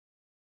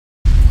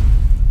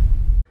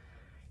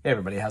Hey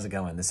everybody, how's it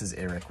going? This is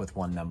Eric with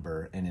One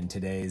Number, and in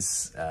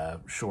today's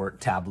short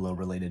Tableau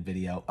related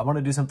video, I want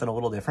to do something a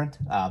little different.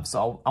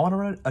 So I want to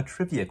run a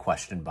trivia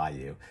question by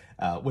you,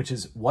 which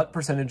is what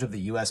percentage of the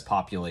US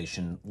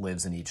population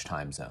lives in each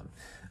time zone?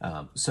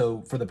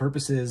 So for the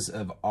purposes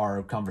of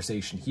our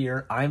conversation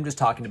here, I'm just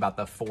talking about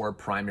the four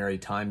primary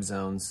time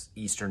zones: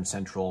 Eastern,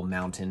 Central,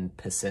 Mountain,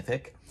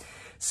 Pacific.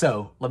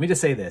 So let me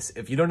just say this.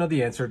 If you don't know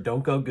the answer,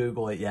 don't go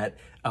Google it yet.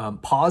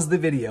 Pause the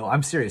video.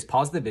 I'm serious.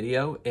 Pause the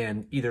video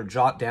and either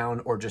jot down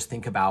or just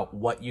think about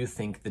what you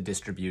think the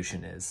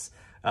distribution is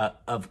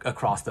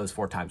across those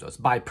four time zones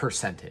by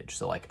percentage.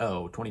 So like,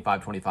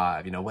 25,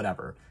 25,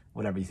 whatever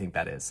you think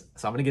that is.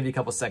 So I'm going to give you a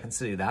couple seconds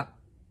to do that.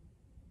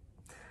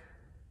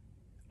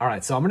 All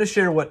right, so I'm gonna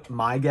share what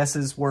my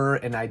guesses were,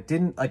 and I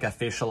didn't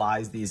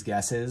officialize these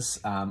guesses.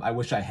 I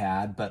wish I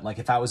had, but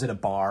if I was at a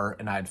bar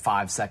and I had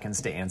 5 seconds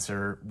to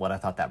answer what I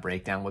thought that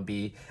breakdown would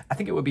be, I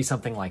think it would be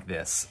something like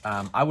this.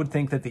 I would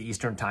think that the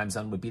Eastern time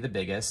zone would be the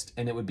biggest,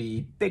 and it would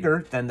be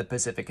bigger than the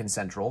Pacific and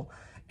Central,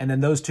 and then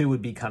those two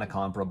would be kind of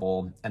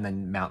comparable, and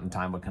then Mountain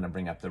time would kind of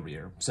bring up the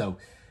rear. So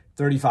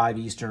 35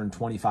 Eastern,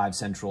 25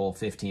 Central,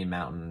 15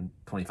 Mountain,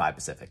 25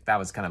 Pacific. That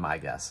was kind of my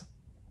guess.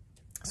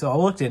 So I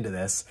looked into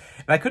this,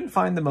 and I couldn't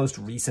find the most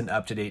recent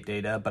up-to-date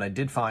data, but I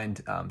did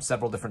find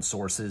several different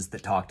sources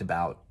that talked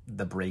about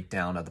the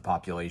breakdown of the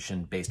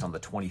population based on the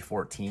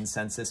 2014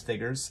 census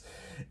figures.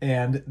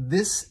 And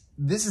this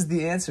is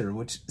the answer,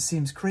 which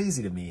seems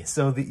crazy to me.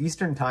 So the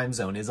Eastern time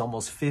zone is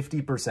almost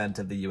 50%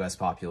 of the US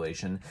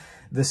population.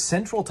 The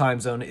Central time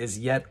zone is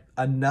yet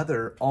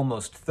another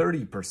almost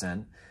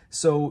 30%.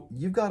 So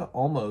you've got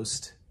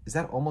almost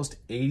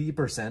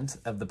 80%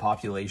 of the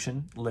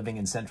population living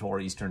in Central or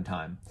Eastern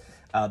time.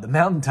 The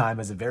Mountain time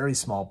is a very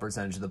small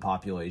percentage of the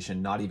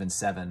population, not even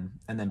 7.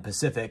 And then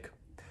Pacific,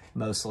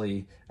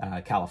 mostly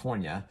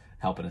California,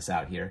 helping us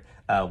out here,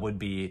 would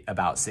be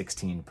about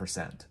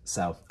 16%.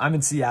 So I'm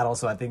in Seattle,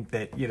 so I think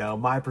that,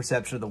 my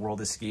perception of the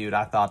world is skewed.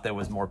 I thought there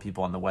was more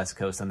people on the West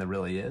Coast than there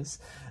really is.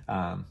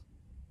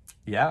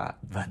 Yeah,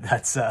 but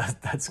that's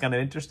kind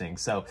of interesting.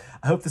 So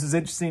I hope this is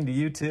interesting to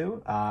you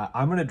too.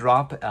 I'm going to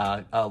drop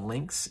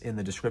links in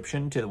the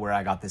description to where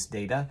I got this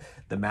data.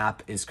 The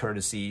map is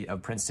courtesy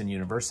of Princeton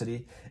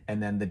University,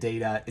 and then the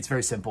data, it's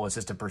very simple. It's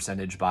just a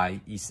percentage by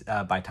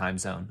time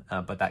zone,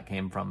 but that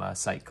came from a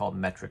site called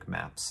Metric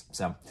Maps.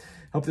 So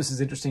hope this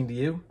is interesting to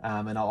you,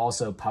 and I'll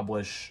also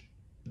publish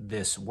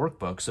this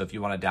workbook. So if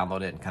you want to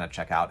download it and kind of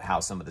check out how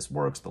some of this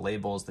works, the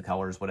labels, the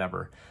colors,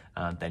 whatever,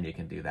 then you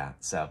can do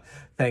that. So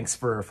thanks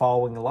for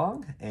following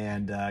along.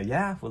 And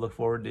yeah, we look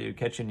forward to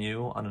catching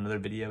you on another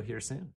video here soon.